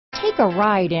Take a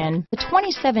ride in the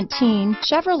 2017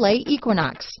 Chevrolet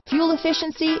Equinox. Fuel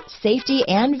efficiency, safety,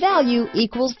 and value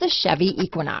equals the Chevy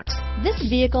Equinox. This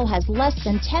vehicle has less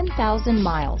than 10,000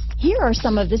 miles. Here are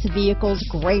some of this vehicle's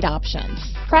great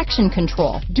options: traction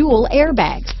control, dual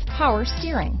airbags, power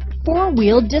steering,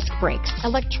 four-wheel disc brakes,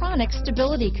 electronic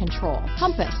stability control,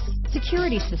 compass,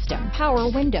 security system, power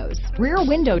windows, rear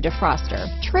window defroster,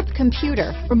 trip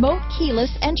computer, remote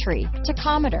keyless entry,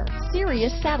 tachometer,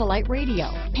 Sirius satellite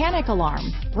radio, panic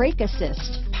alarm, brake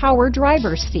assist, power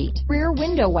driver's seat, rear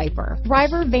window wiper,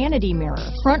 driver vanity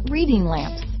mirror, front reading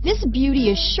lamps. This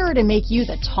beauty is sure to make you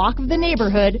the talk of the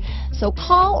neighborhood, so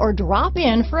call or drop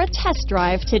in for a test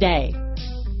drive today.